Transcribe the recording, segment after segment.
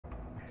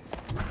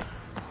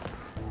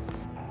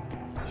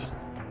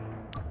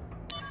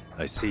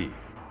I see.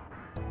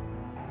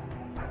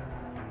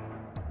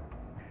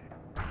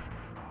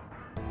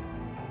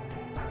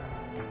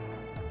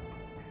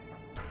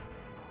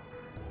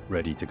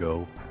 Ready to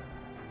go?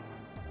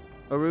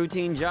 A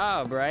routine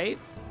job, right?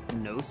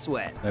 No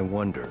sweat. I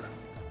wonder.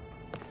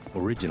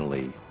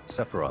 Originally,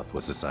 Sephiroth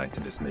was assigned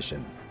to this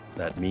mission.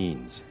 That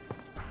means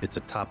it's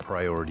a top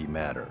priority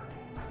matter.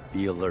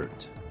 Be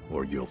alert,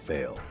 or you'll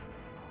fail.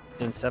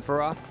 And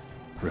Sephiroth?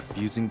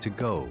 Refusing to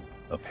go,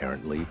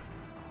 apparently.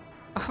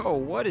 Oh,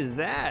 what is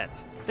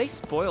that? They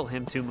spoil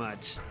him too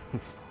much.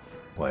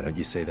 Why don't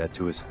you say that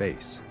to his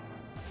face?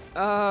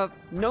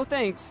 No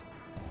thanks.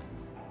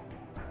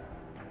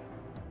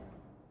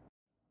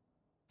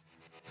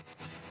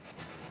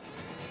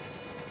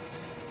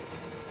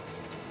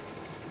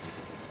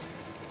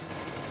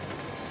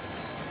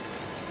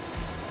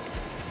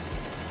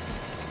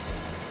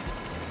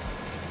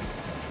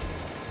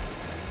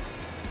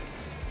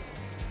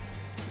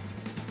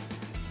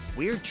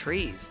 Weird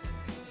trees.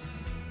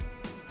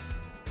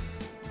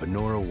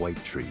 Benora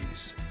white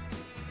trees.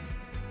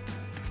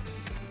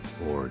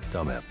 Or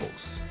dumb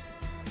apples.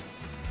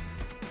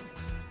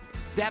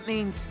 That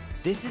means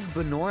this is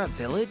Benora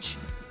Village?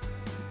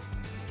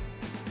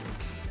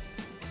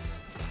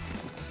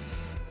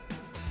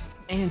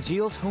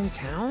 Angeal's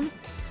hometown?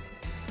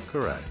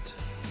 Correct.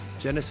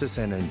 Genesis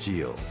and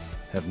Angeal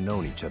have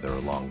known each other a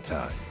long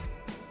time.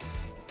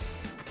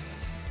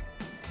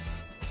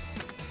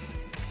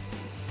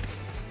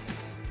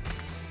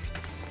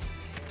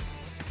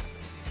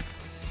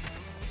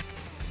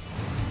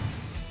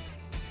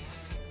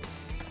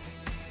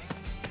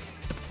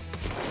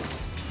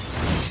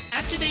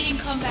 Activating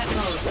combat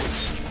mode.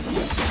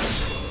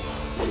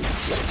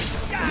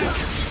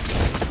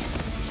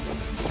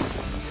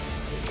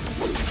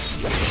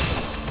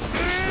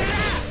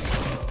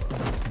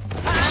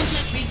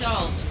 Conflict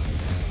resolved.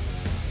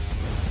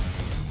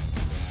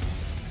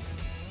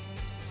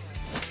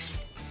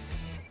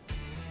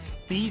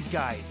 These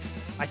guys.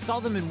 I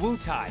saw them in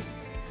Wutai.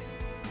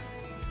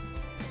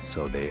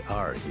 So they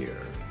are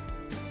here.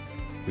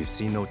 We've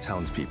seen no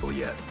townspeople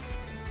yet.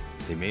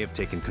 They may have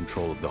taken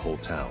control of the whole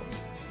town.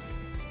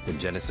 When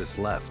Genesis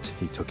left,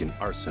 he took an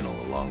arsenal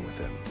along with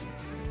him.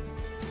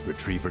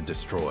 Retrieve or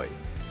destroy.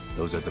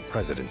 Those are the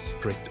President's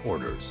strict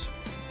orders.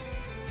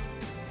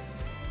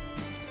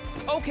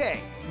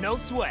 Okay, no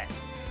sweat.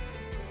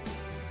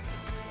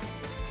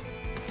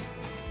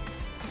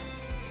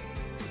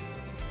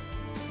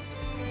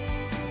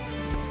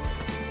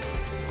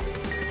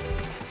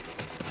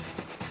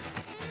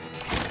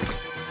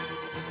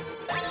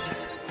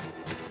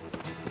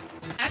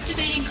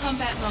 Activating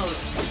combat mode.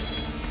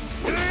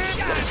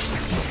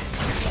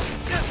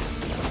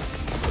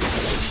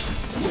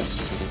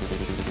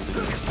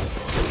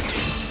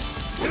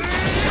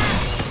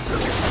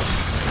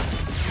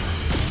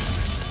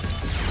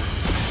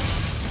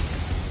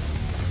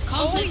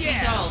 Conflict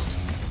resolved.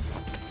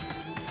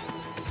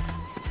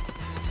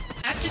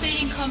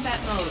 Activating combat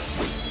mode.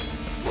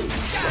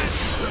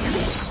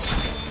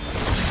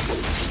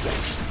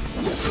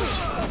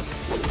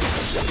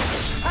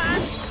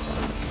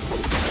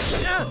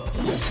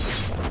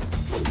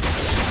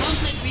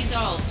 Conflict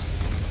resolved.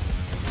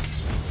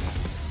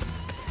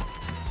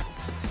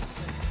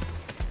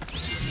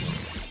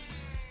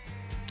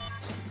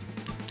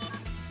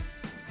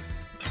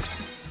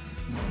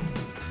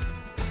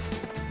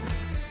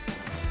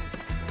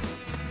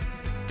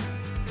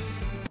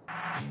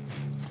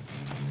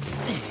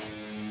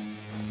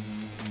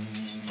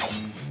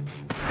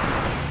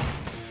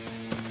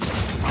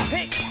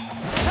 Hey!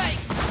 Hey!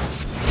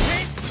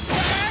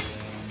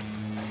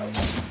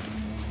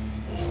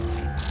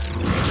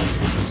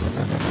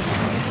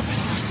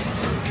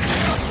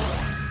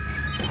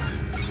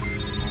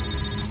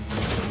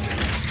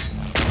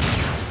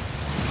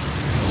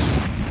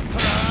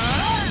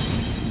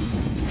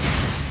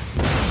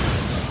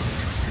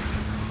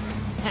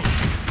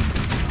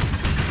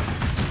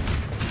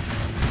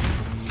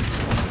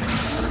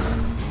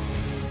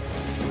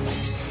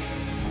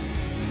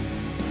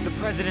 The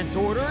President's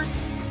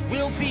orders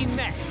will be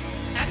met.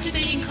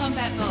 Activating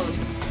combat mode.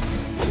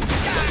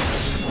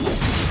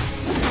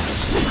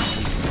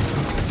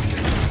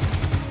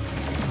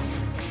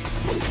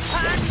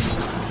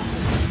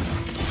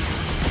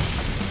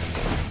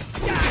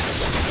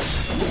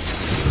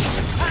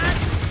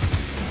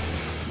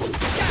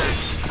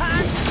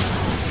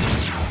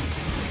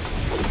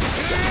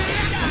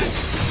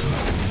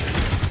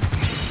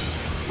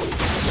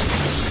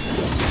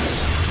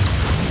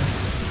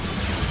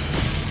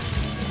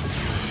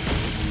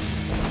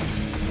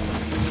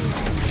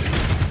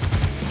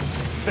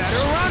 Better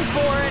run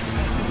for it!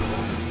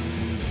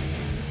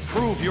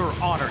 Prove your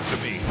honor to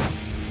me.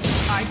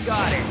 I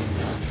got it!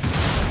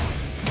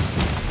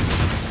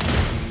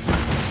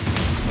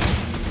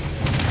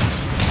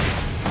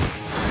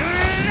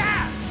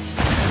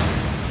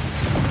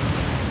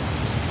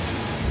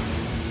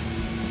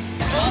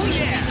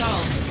 Conflict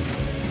resolved.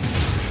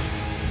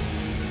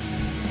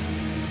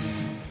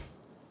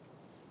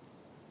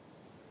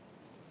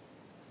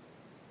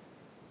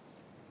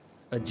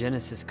 A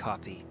Genesis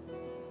copy.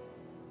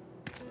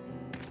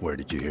 Where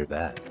did you hear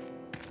that?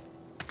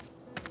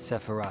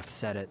 Sephiroth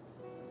said it.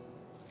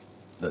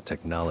 The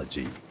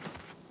technology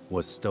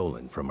was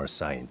stolen from our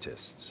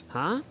scientists.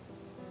 Huh?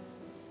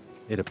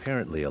 It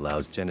apparently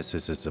allows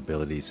Genesis's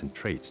abilities and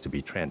traits to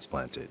be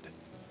transplanted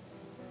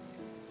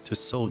to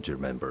soldier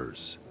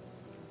members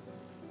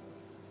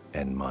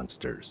and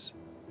monsters.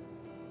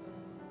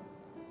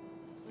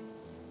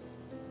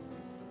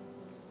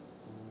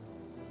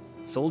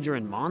 Soldier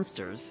and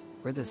monsters?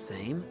 We're the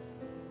same?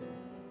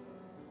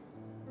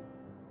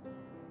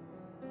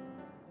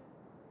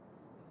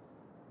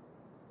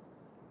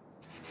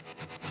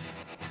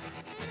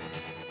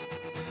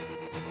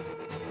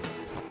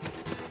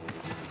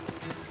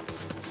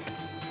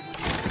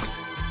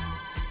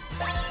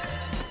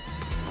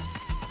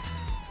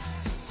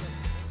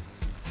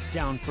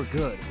 Down for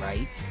good,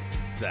 right?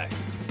 Zack,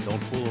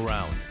 don't fool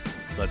around.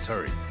 Let's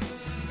hurry.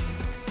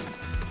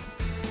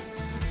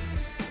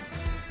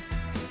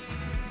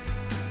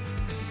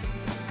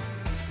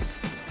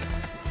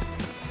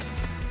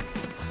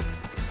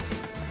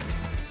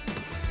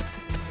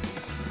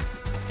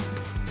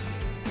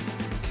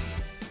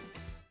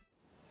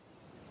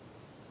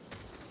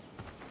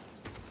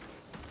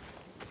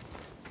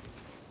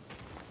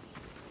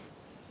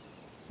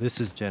 This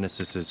is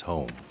Genesis's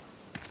home.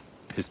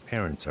 His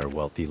parents are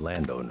wealthy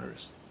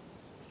landowners.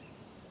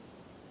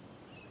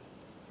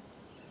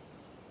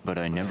 But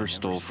I never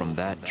stole from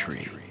that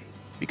tree,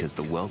 because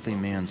the wealthy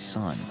man's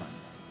son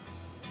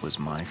was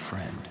my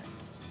friend.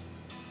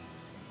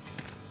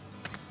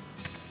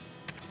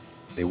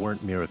 They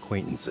weren't mere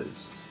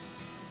acquaintances.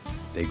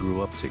 They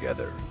grew up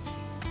together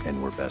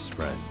and were best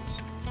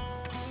friends.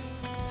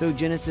 So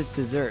Genesis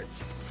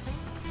deserts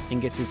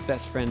and gets his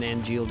best friend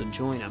Angeal to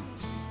join him.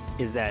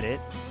 Is that it?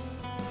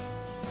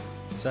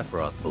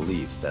 Sephiroth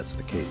believes that's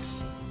the case.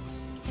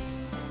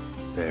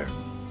 There.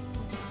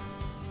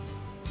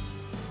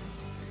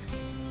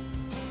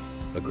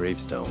 A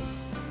gravestone,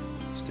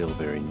 still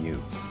very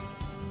new.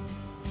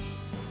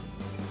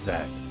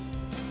 Zack,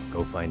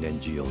 go find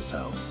Angeal's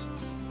house.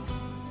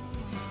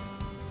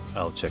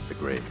 I'll check the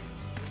grave.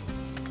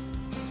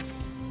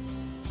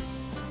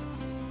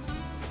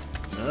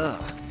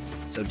 Ugh.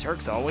 So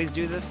Turks always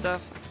do this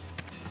stuff?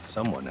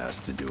 Someone has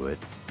to do it.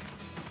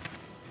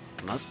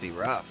 Must be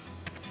rough.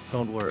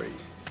 Don't worry.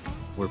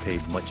 We're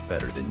paid much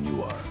better than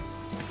you are.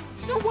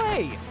 No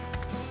way!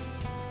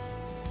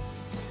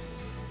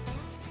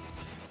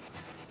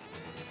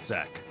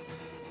 Zack,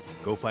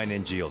 go find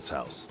Angeal's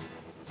house.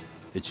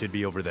 It should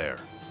be over there.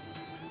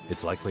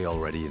 It's likely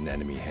already in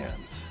enemy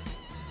hands.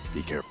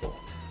 Be careful.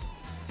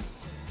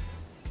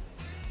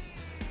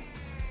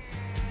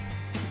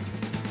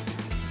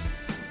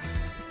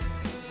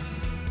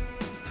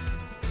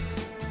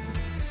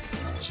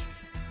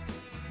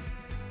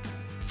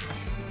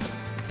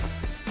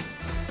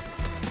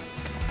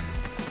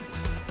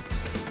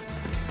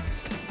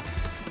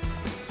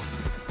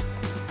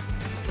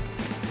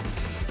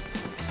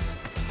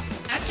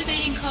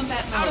 Activating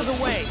combat mode. Out of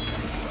the way!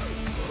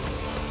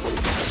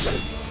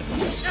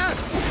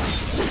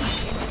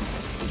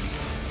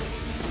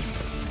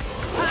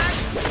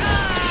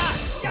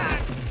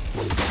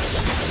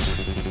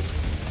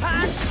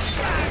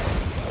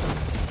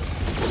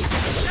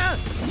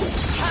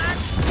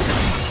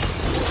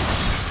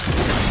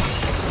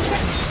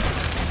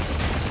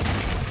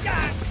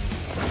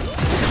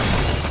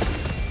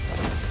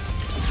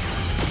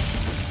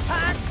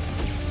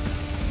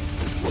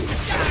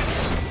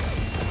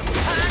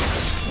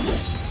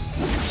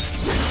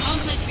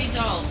 Conflict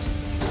resolved.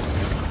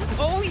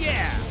 Oh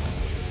yeah!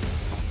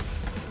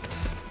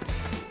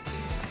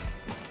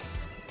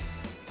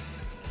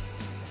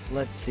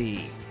 Let's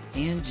see.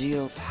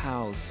 Angeal's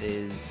house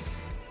is...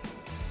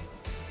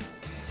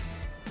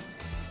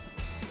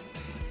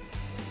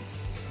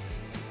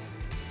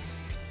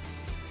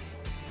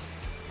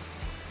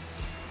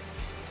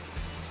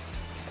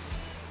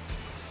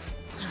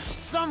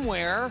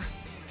 somewhere.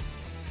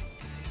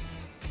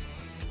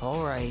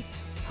 All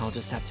right, I'll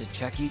just have to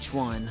check each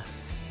one.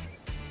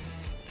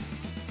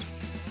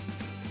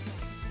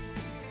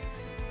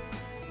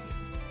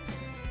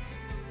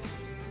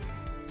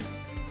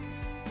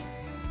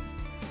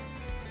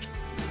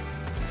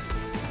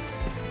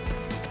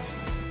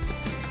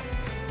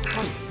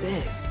 What is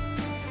this?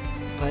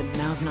 But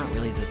now's not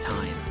really the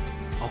time.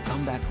 I'll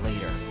come back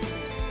later.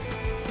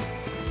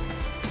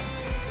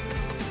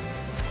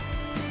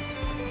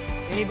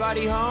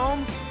 Anybody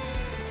home?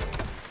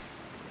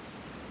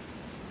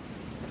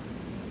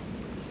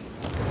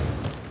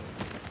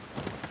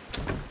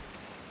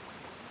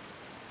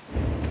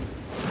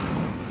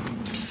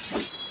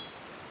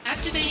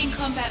 Activating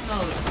combat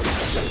mode.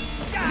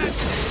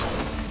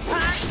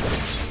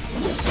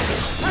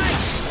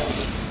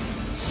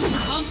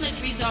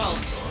 Conflict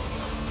resolved.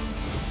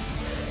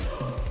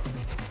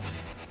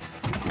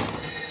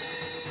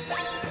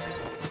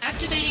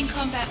 Activating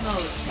combat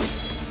mode.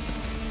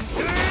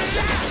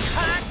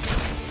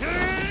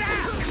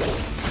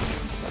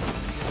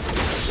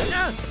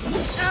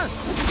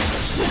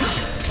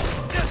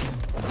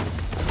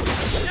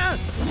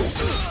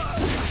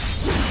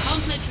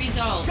 Conflict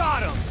resolved.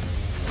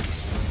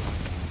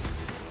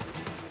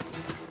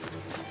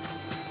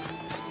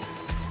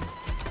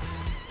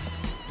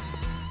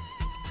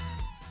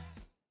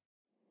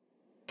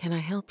 can I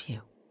help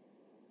you?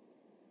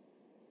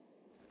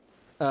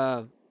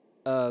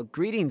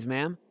 Greetings,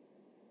 ma'am.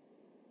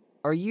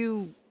 Are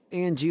you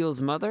Angeal's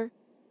mother?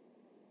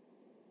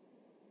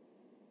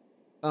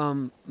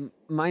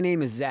 My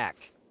name is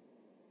Zach.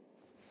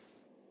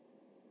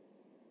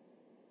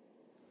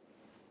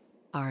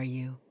 Are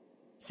you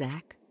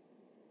Zach,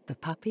 the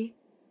puppy?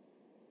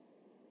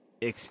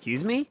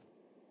 Excuse me?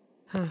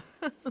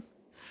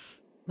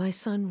 My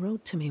son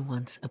wrote to me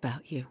once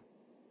about you.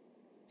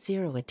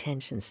 0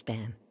 attention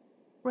span.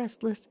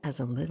 Restless as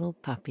a little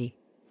puppy.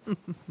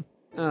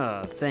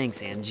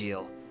 Thanks,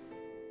 Angeal.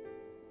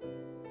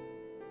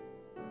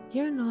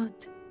 You're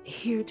not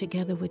here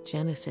together with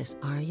Genesis,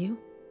 are you?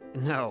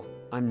 No,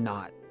 I'm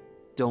not.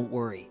 Don't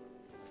worry.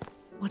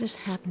 What is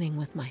happening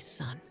with my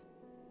son?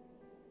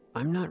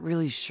 I'm not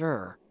really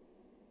sure.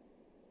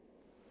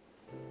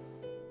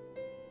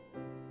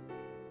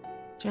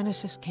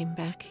 Genesis came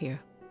back here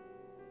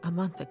a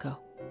month ago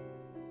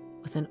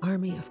with an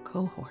army of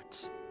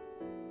cohorts.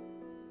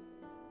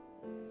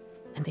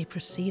 And they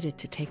proceeded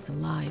to take the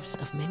lives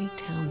of many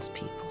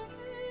townspeople.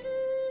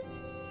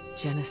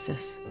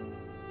 Genesis,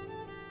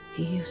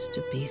 he used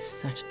to be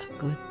such a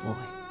good boy.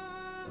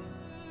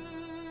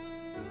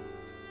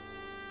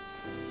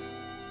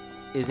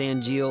 Is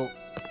Angeal...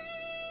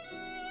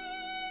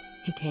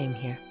 He came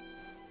here,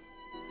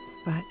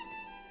 but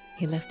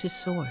he left his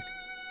sword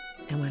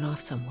and went off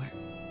somewhere.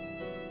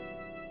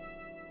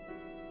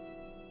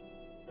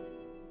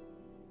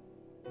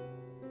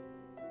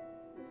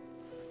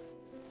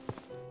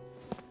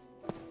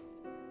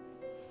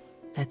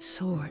 That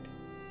sword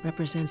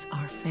represents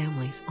our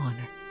family's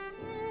honor.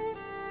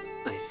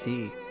 I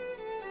see.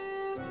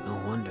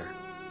 No wonder.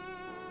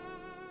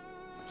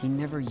 He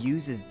never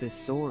uses this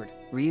sword,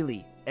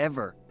 really,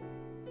 ever.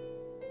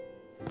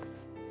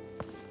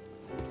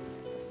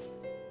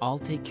 I'll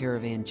take care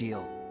of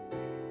Angeal.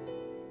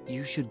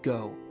 You should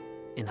go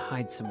and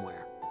hide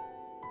somewhere.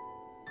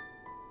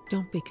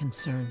 Don't be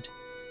concerned.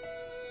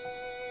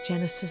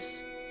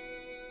 Genesis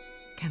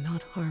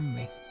cannot harm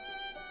me.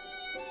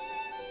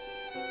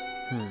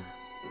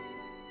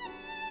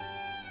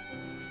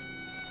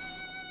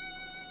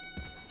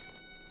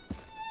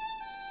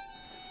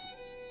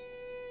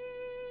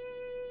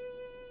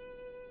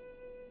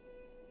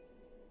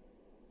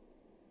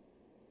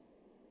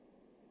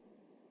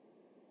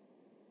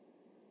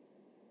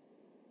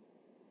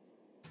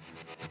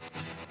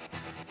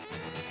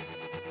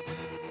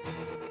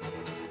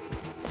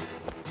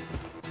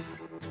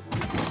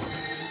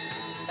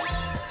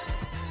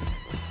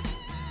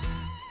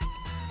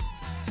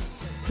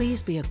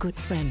 Please be a good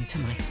friend to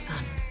my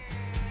son.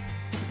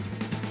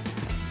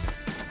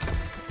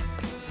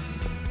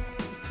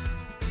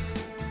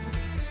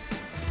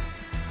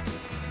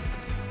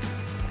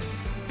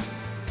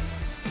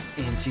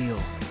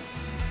 Angeal,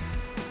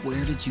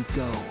 where did you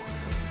go?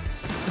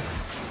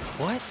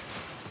 What?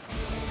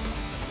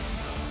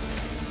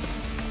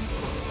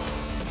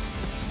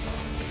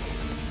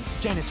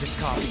 Genesis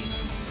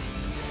copies.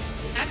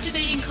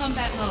 Activating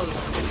combat mode.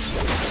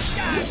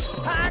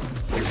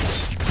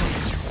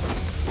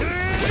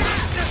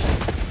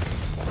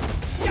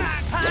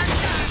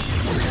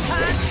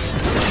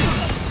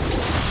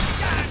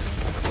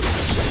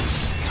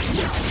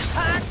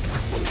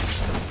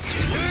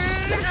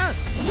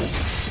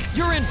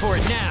 You're in for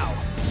it now!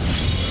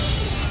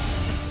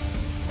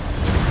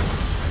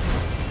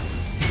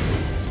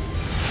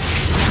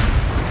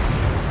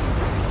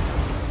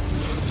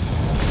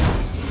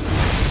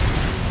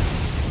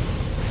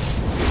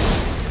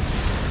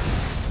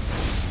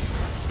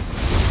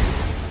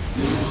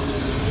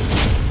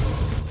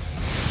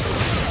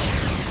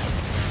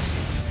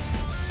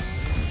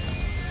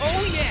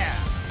 Oh yeah!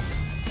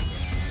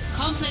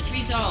 Conflict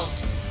resolved.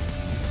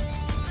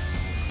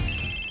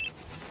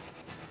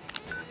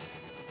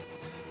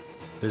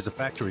 There's a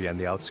factory on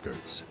the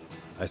outskirts.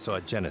 I saw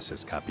a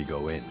Genesis copy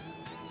go in.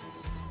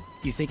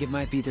 You think it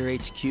might be their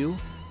HQ?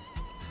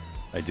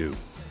 I do.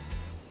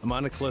 I'm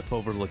on a cliff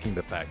overlooking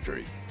the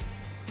factory.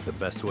 The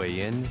best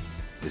way in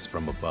is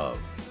from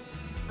above.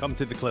 Come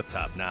to the cliff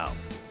top now.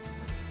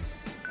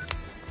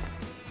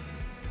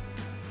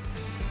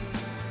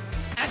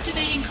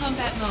 Activating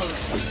combat mode.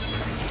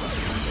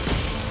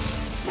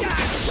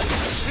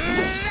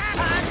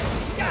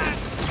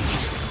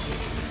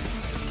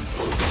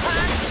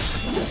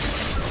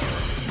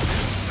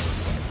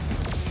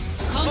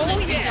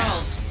 Conflict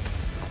resolved.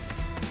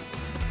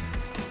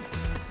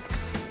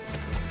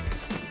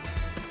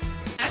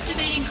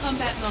 Activating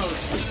combat mode.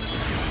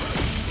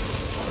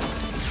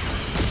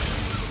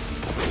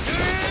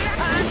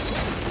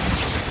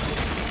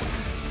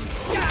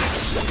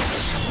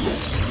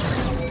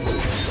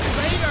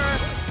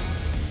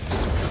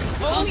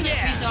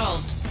 Conflict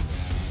resolved.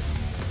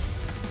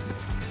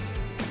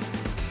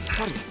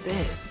 What is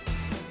this?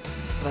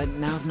 But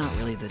now's not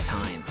really the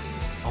time.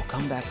 I'll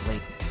come back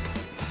later.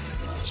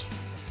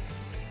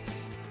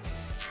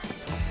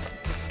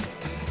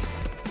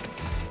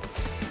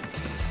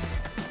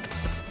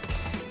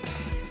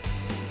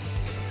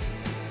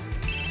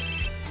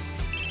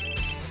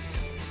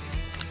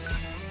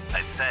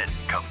 I said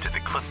come to the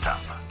cliff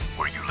top.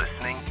 Were you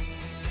listening?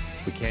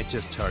 We can't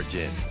just charge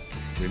in.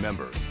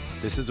 Remember,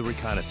 this is a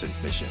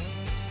reconnaissance mission.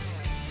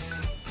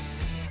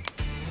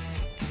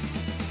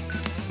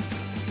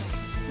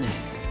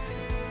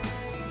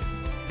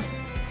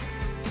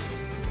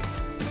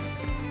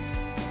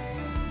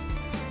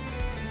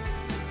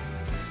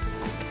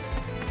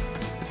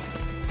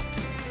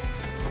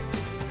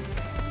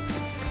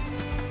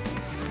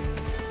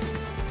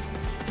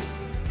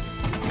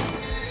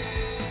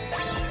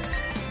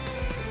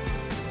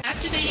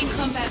 Activating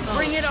combat mode.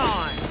 Bring it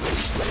on!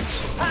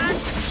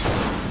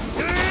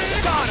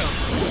 Got him!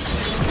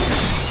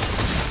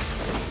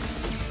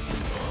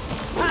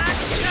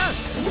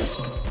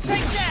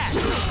 Take that!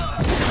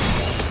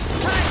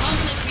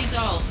 Conflict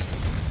resolved.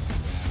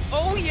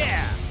 Oh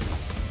yeah!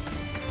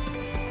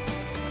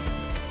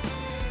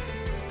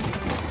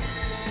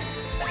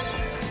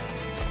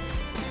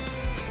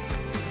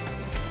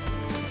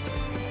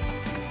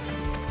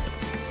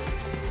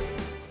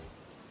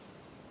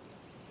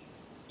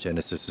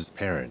 Genesis's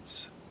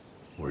parents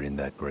were in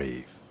that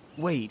grave.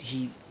 Wait,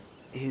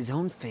 his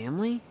own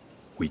family?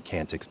 We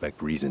can't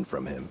expect reason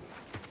from him.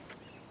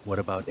 What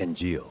about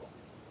Angeal?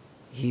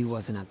 He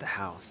wasn't at the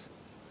house.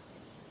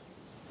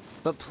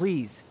 But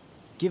please,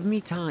 give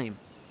me time.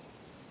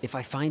 If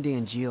I find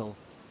Angeal,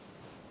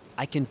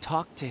 I can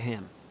talk to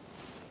him.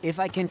 If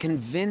I can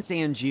convince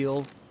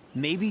Angeal,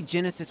 maybe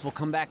Genesis will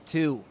come back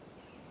too.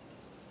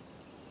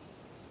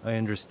 I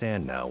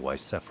understand now why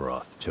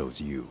Sephiroth chose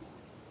you.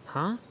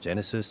 Huh?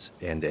 Genesis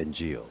and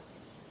Angeal.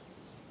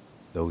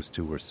 Those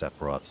two were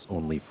Sephiroth's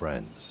only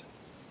friends.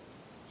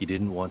 He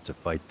didn't want to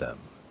fight them.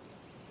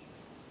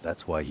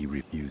 That's why he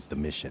refused the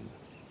mission.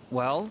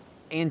 Well,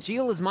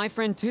 Angeal is my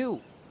friend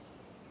too.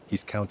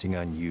 He's counting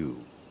on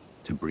you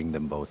to bring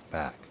them both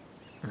back.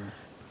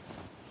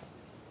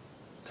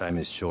 Time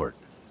is short.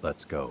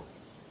 Let's go.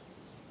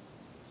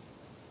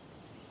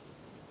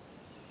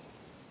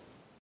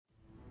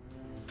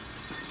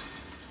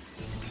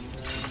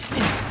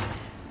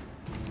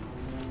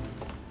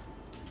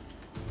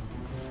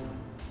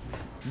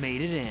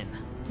 Made it in.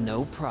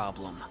 No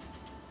problem.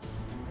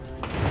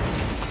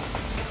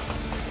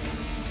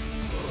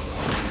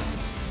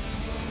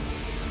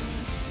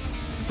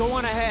 Go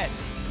on ahead.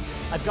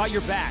 I've got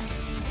your back.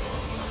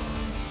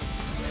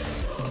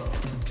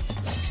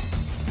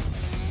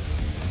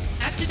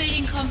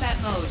 Activating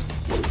combat mode.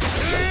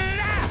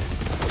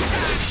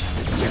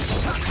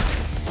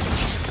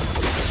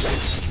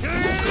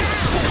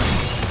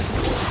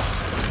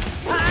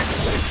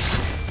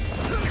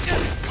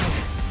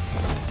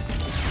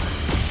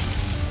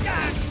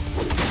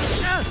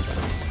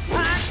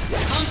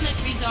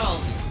 Conflict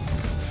resolved.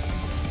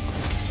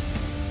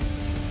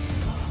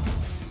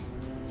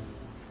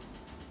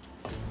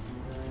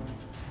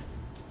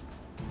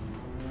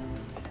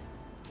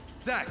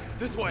 Zack,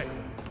 this way.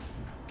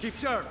 Keep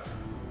sharp.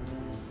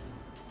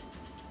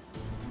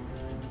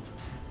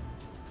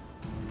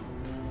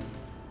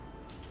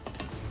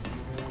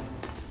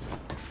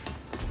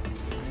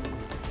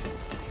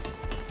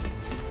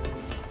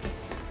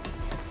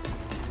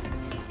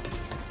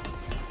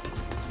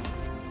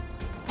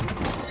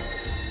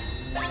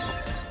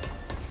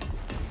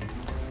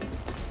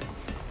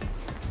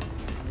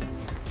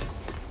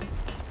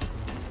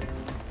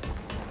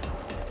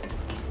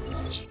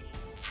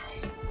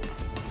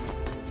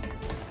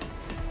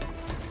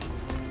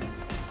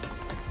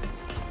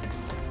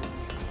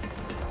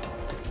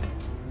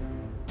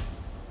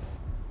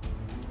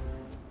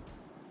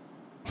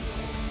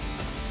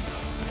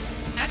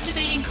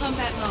 Activating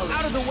combat mode.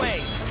 Out of the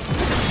way!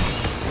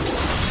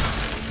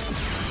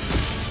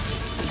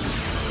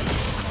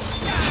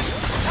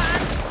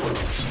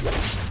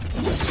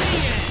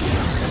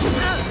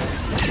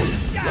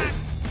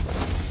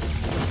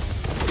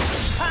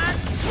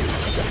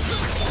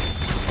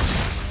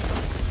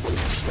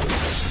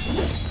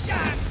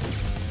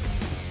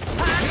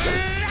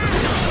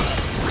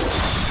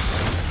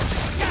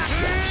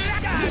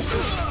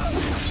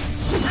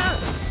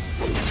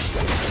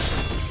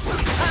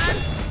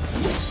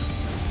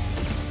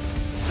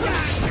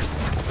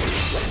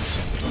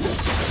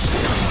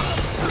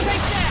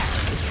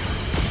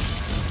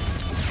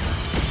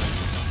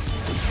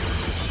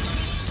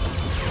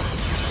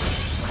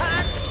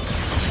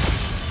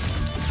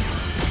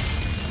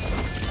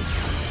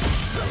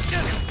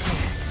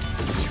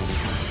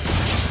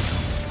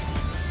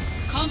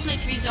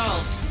 Conflict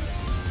resolved.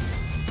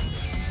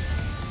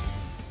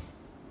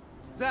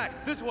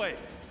 Zack, this way.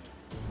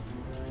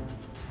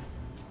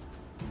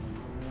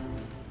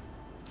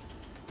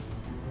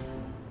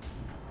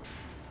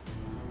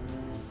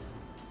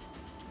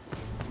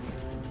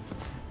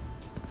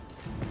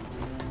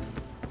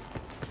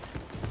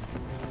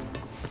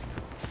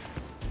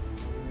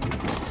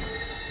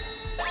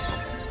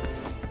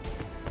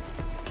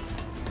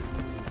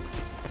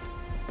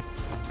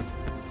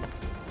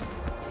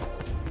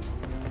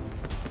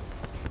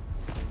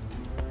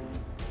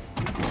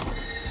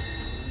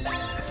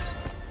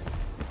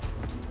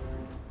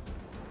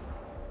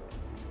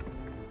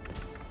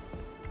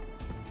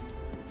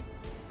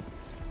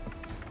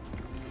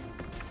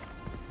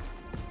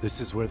 This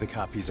is where the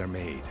copies are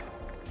made.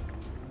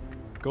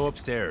 Go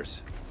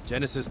upstairs.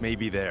 Genesis may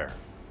be there.